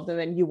involved, and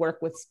then you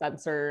work with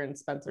Spencer, and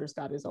Spencer's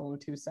got his own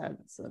 2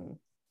 cents. And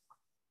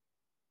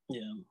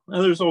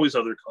there's always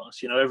other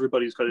costs.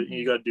 Everybody's got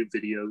you got to do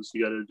videos.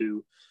 You got to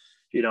do,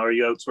 are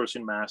you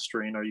outsourcing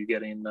mastering? Are you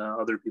getting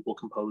other people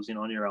composing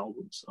on your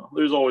album? So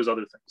there's always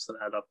other things that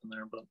add up in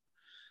there. But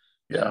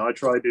I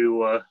try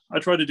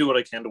to do what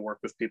I can to work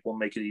with people and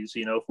make it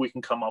easy. If we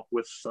can come up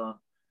with,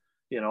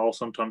 I'll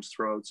sometimes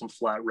throw out some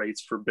flat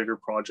rates for bigger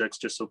projects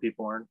just so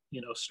people aren't,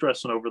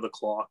 stressing over the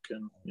clock,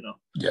 and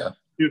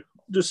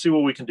just see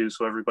what we can do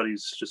so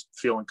everybody's just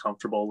feeling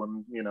comfortable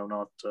and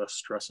not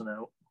stressing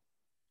out.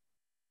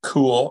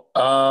 Cool.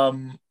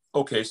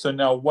 Okay, so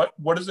now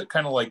what is it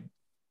kind of like?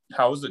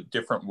 How is it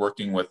different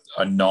working with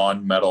a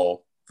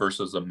non-metal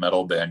versus a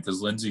metal band? Because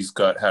Lindsay's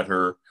had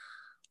her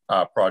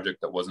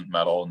project that wasn't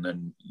metal, and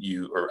then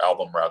or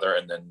album rather,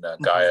 and then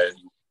Gaia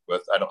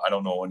with I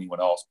don't know anyone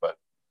else, but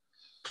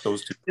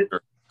those two.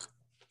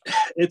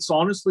 It's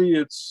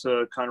honestly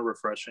kind of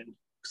refreshing.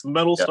 Because the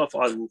metal stuff,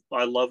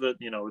 I love it.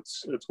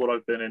 It's what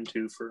I've been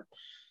into for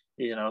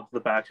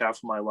the back half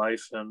of my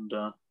life, and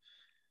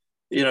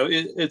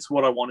it's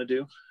what I want to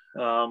do.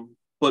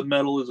 But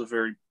metal is a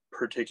very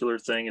particular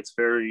thing. It's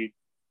very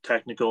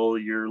technical.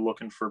 You're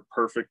looking for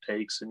perfect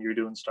takes, and you're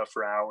doing stuff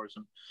for hours,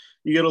 and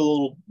you get a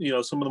little,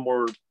 some of the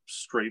more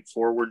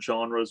straightforward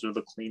genres or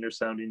the cleaner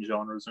sounding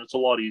genres, and it's a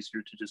lot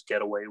easier to just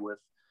get away with,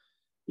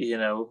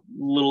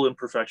 little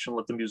imperfection,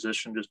 let the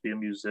musician just be a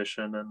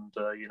musician, and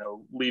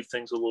leave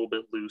things a little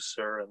bit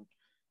looser, and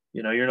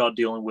you're not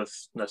dealing with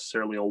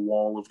necessarily a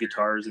wall of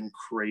guitars and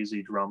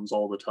crazy drums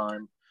all the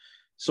time.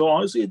 So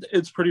honestly,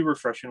 it's pretty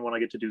refreshing when I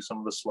get to do some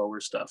of the slower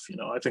stuff. You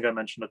know, I think I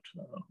mentioned it.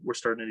 We're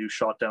starting to do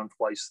Shot Down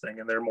Twice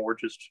thing, and they're more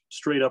just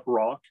straight up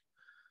rock.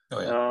 Oh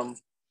yeah.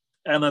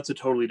 And that's a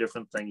totally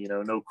different thing. You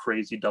know, no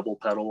crazy double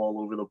pedal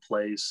all over the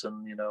place,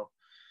 and you know,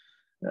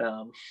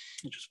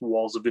 just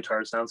walls of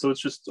guitar sound. So it's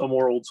just a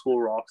more old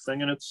school rock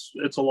thing, and it's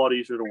a lot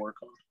easier to work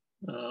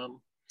on.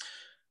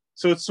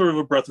 So it's sort of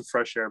a breath of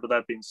fresh air. But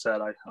that being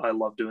said, I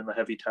love doing the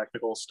heavy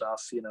technical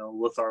stuff. You know,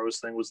 Lotharo's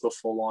thing was the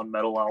full on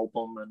metal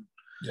album, and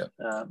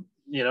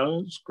you know,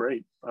 it was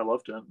great. I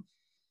loved it.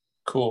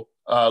 Cool.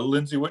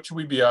 Lindsay, what should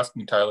we be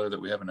asking Tyler that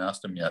we haven't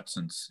asked him yet,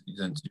 since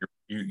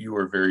you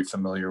are very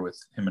familiar with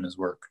him and his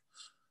work?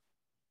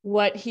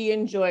 What he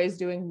enjoys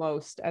doing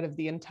most out of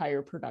the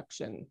entire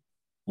production.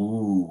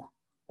 Ooh.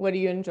 What do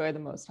you enjoy the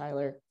most,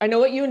 Tyler? I know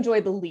what you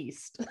enjoy the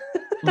least.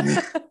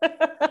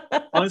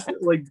 Honestly,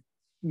 like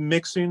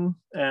mixing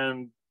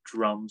and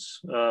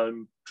drums.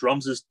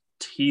 Drums is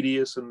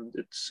tedious and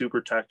it's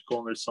super technical,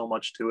 and there's so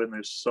much to it, and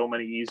there's so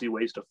many easy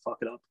ways to fuck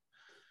it up.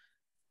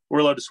 We're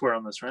allowed to swear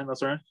on this, right?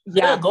 That's all right?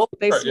 Yeah,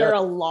 they swear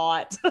a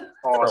lot.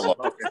 Awesome.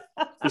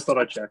 Okay. Just thought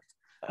I'd check.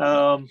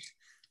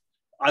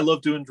 I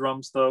love doing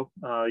drums though.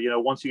 You know,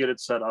 once you get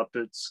it set up,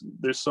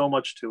 there's so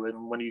much to it.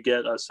 And when you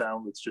get a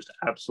sound that's just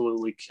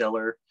absolutely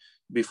killer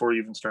before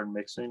you even start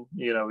mixing,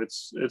 you know,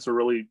 it's a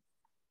really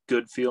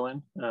good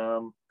feeling.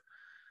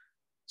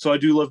 So I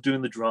do love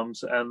doing the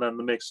drums, and then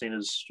the mixing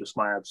is just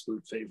my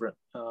absolute favorite.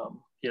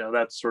 You know,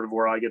 that's sort of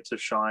where I get to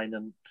shine,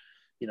 and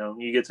you know,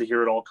 you get to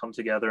hear it all come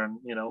together. And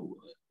you know,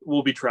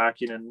 we'll be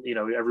tracking, and you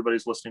know,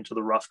 everybody's listening to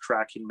the rough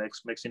tracking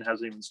mixing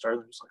hasn't even started.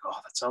 They're just like, oh,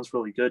 that sounds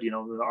really good. You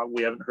know,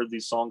 we haven't heard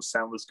these songs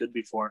sound this good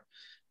before.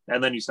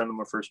 And then you send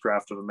them a first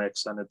draft of a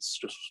mix, and it's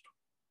just,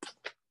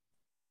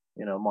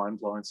 you know,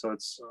 mind blowing. So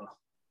it's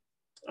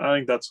I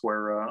think that's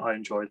where I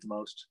enjoy it the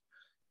most.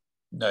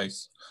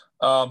 Nice.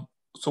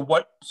 So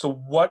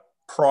what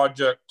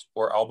project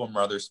or album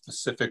rather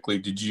specifically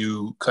did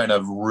you kind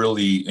of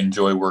really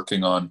enjoy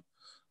working on,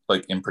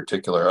 like in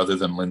particular, other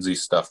than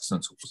Lindsay's stuff?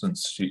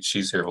 Since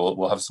she's here,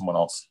 we'll have someone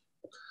else.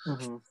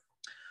 Mm-hmm.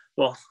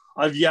 Well,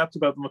 I've yapped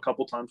about them a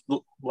couple times.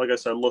 Like I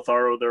said,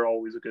 Lotharo, they're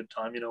always a good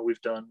time. You know,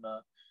 we've done.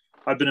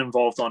 I've been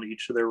involved on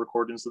each of their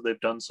recordings that they've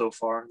done so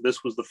far.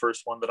 This was the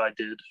first one that I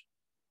did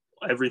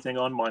everything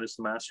on, minus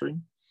the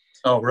mastering.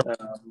 Oh, really?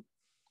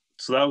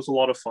 So that was a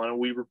lot of fun.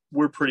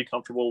 We're pretty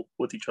comfortable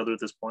with each other at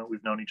this point.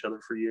 We've known each other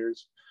for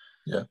years.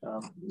 Yeah.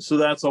 So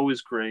that's always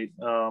great.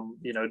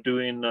 You know,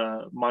 doing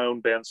my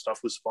own band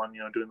stuff was fun. You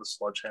know, doing the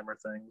Sledgehammer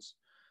things.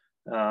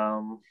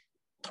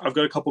 I've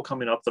got a couple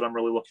coming up that I'm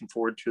really looking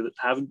forward to that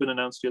haven't been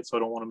announced yet, so I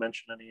don't want to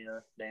mention any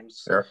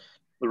names. Sure.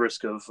 The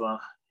risk of you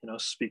know,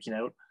 speaking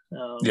out.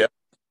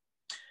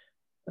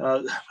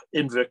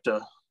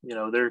 Invicta. You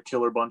know, they're a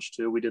killer bunch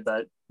too. We did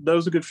that. That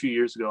was a good few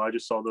years ago. I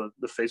just saw the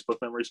Facebook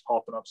memories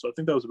popping up. So I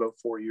think that was about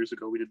 4 years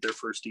ago. We did their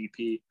first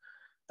EP.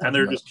 And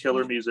they're just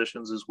killer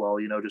musicians as well.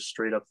 You know, just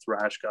straight up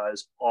thrash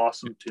guys.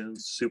 Awesome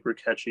tunes, super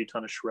catchy,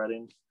 ton of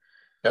shredding.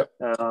 Yep.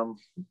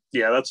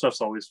 Yeah, that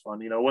stuff's always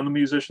fun. You know, when the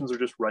musicians are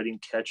just writing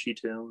catchy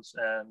tunes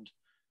and,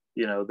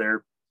 you know,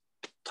 they're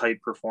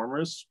tight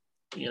performers,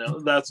 you know,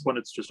 that's when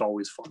it's just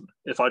always fun.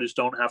 If I just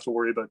don't have to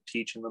worry about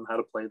teaching them how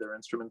to play their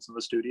instruments in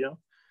the studio,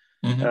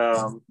 you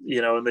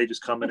know, and they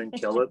just come in and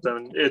kill it,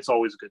 then it's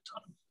always a good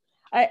time.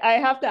 I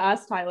have to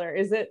ask Tyler,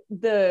 is it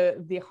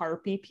the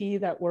harp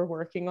EP that we're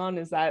working on?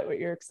 Is that what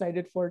you're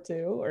excited for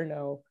too, or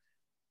no?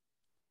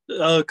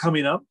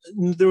 Coming up,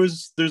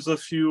 there's a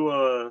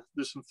few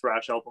there's some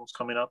thrash albums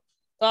coming up.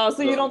 Oh,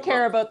 so you don't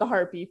care about the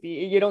harp EP?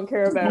 You don't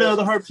care about? No,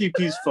 the harp EP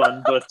is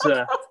fun, but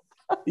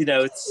you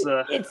know,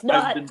 it's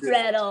not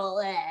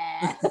metal.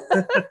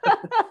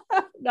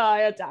 No, I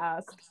had to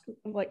ask.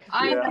 I'm like,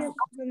 I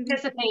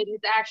anticipate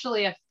it's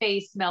actually a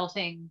face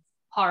melting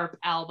harp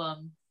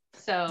album.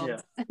 So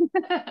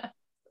yeah.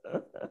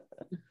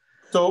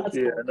 So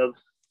yeah, no,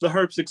 the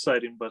harp's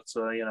exciting, but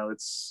you know,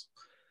 it's,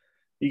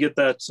 you get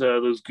that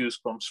those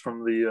goosebumps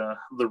from the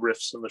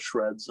riffs and the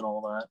shreds and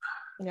all that.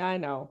 Yeah, I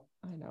know.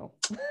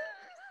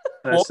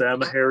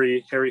 I'm a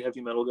hairy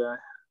heavy metal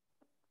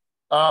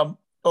guy.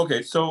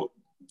 Okay, so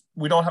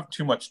we don't have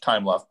too much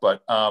time left,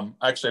 but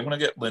actually I'm going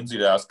to get Lindsay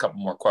to ask a couple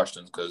more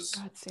questions because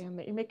God damn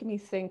it, you're making me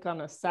think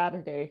on a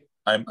Saturday.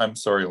 I'm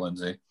sorry,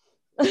 Lindsay.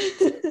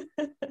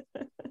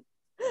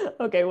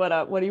 Okay, what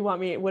up? What do you want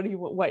me? What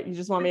you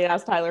just want me to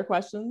ask Tyler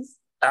questions?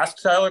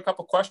 Ask Tyler a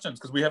couple questions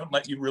because we haven't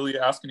let you really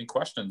ask any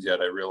questions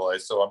yet, I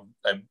realize. So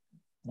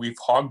we've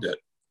hogged it.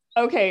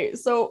 Okay,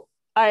 so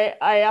I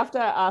have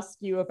to ask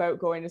you about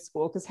going to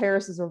school because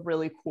Harris is a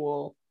really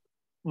cool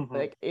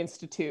like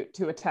institute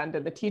to attend,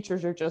 and the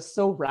teachers are just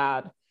so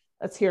rad.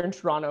 That's here in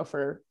Toronto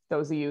for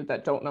those of you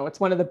that don't know. It's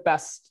one of the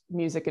best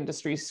music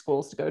industry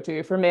schools to go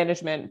to for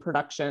management,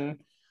 production,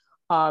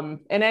 and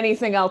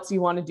anything else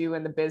you want to do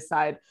in the biz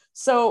side.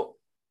 So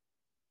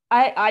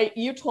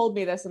you told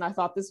me this and I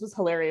thought this was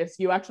hilarious.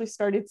 You actually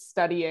started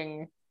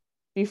studying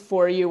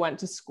before you went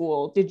to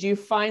school. Did you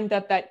find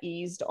that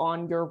eased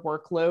on your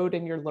workload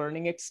and your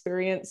learning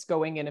experience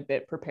going in a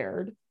bit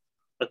prepared?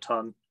 A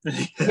ton.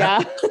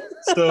 Yeah.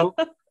 So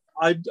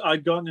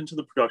I'd gotten into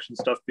the production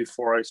stuff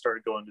before I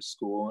started going to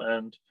school,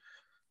 and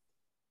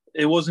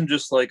it wasn't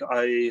just like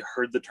I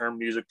heard the term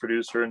music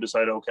producer and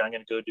decided, okay, I'm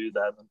going to go do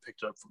that, and then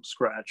picked it up from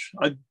scratch.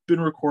 I'd been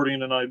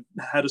recording, and I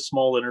had a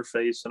small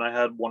interface, and I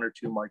had 1 or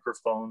 2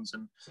 microphones,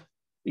 and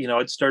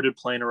I'd started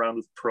playing around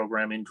with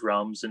programming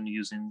drums and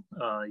using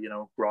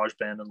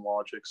GarageBand and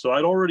Logic. So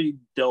I'd already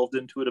delved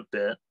into it a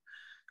bit.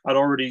 I'd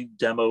already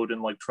demoed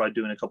and like tried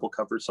doing a couple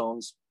cover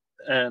songs,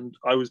 and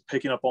I was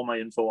picking up all my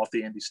info off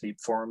the Andy Sneap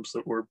forums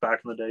that were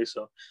back in the day.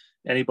 So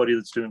anybody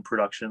that's doing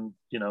production,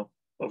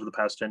 over the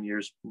past 10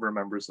 years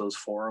remembers those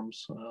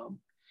forums.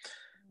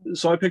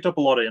 So I picked up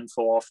a lot of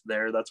info off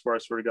there. That's where I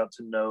sort of got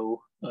to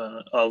know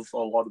of a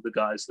lot of the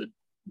guys that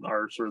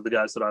are sort of the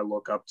guys that I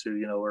look up to,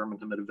 Ermin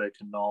Hamidovic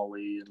and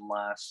Nolly and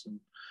Lass, and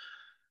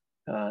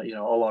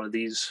a lot of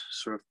these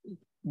sort of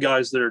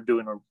guys that are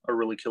doing a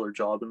really killer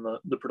job in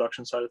the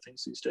production side of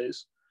things these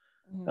days.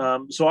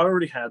 So I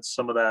already had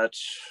some of that,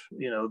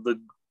 the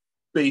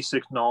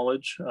basic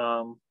knowledge.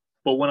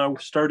 But when I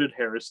started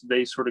Harris,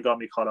 they sort of got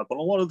me caught up on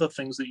a lot of the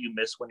things that you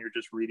miss when you're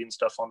just reading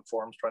stuff on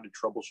forums trying to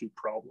troubleshoot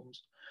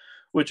problems,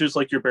 which is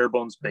like your bare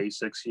bones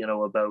basics,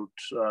 about,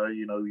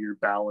 your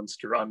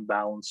balanced or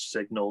unbalanced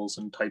signals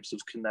and types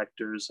of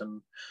connectors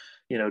and,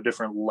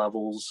 different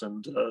levels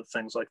and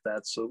things like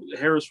that. So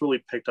Harris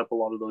really picked up a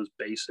lot of those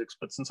basics.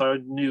 But since I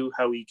knew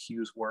how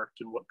EQs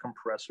worked and what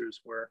compressors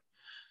were,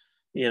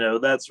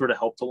 that sort of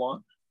helped a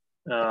lot.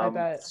 I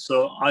bet.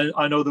 So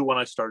I know that when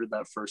I started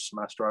that first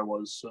semester, I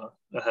was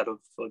ahead of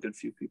a good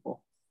few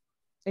people.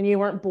 And you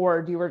weren't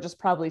bored. You were just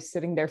probably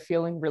sitting there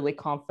feeling really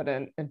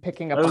confident and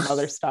picking up on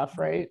other stuff,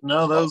 right?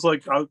 No, that was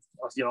like, I'm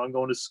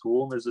going to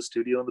school and there's a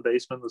studio in the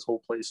basement. This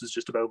whole place is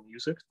just about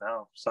music.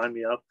 No, sign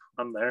me up.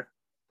 I'm there.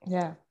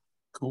 Yeah.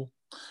 Cool.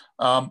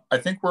 I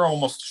think we're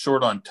almost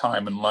short on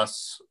time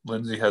unless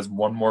Lindsay has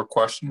one more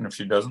question. If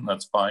she doesn't,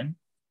 that's fine.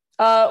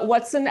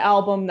 What's an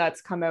album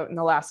that's come out in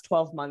the last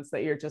 12 months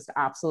that you're just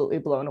absolutely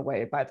blown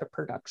away by the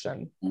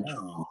production?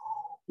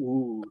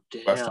 Ooh,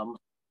 damn.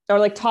 Or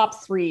like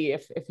top 3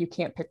 if you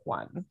can't pick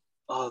one.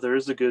 Oh,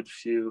 there's a good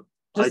few.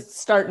 Just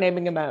start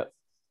naming them out.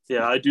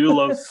 Yeah, I do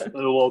love,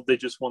 well, they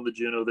just won the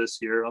Juno this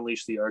year,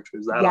 Unleash the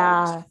Archers. That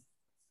album's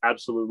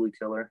absolutely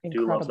killer.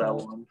 Incredible. Do love that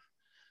one.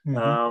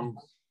 Mm-hmm.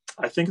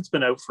 I think it's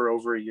been out for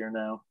over a year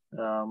now.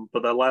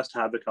 But that last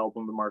Havoc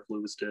album that Mark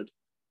Lewis did,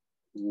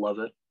 love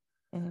it.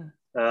 Mm-hmm.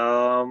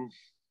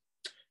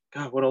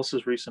 God, what else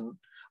is recent?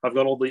 I've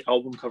got all the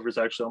album covers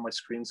actually on my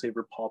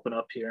screensaver popping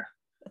up here.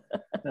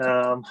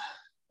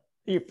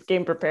 You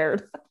came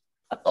prepared.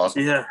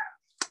 Awesome. Yeah,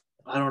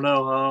 I don't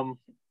know.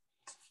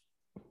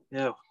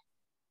 Yeah,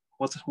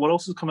 what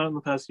else has come out in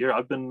the past year?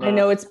 I've been. I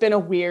know it's been a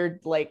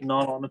weird like.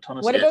 Not on a ton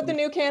of. What about the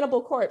new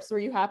Cannibal Corpse? Were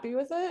you happy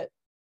with it?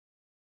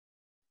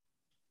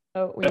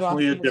 Oh,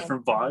 definitely a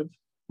different vibe,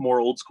 more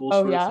old school.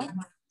 Oh yeah.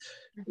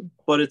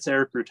 But it's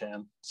Eric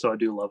Rutan, so I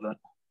do love it.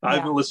 I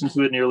haven't listened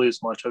to it nearly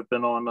as much. I've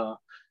been on.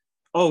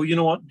 Oh, you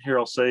know what? Here,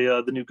 I'll say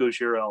the new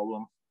Gojira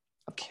album.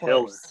 Of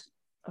course.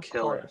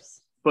 Killer.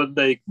 But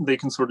they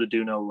can sort of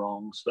do no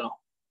wrong, so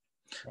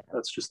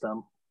that's just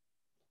them.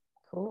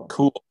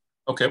 Cool.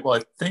 Okay, well,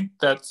 I think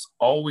that's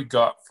all we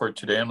got for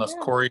today, unless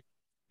Corey,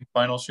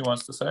 final she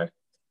wants to say?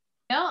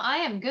 No, I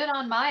am good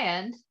on my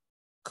end.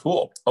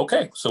 Cool.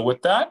 Okay, so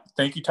with that,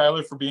 thank you,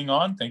 Tyler, for being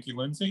on. Thank you,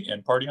 Lindsay,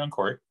 and party on,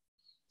 Corey.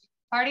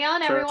 Party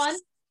on, everyone.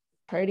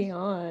 Party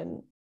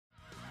on.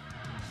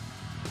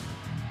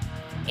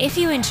 If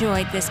you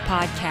enjoyed this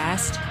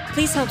podcast,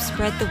 please help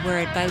spread the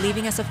word by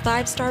leaving us a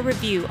 5-star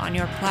review on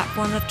your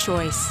platform of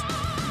choice.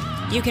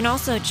 You can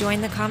also join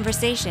the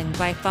conversation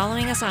by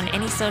following us on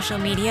any social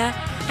media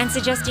and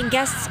suggesting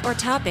guests or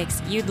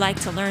topics you'd like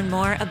to learn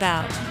more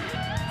about.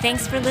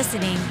 Thanks for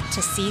listening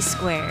to C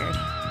Squared.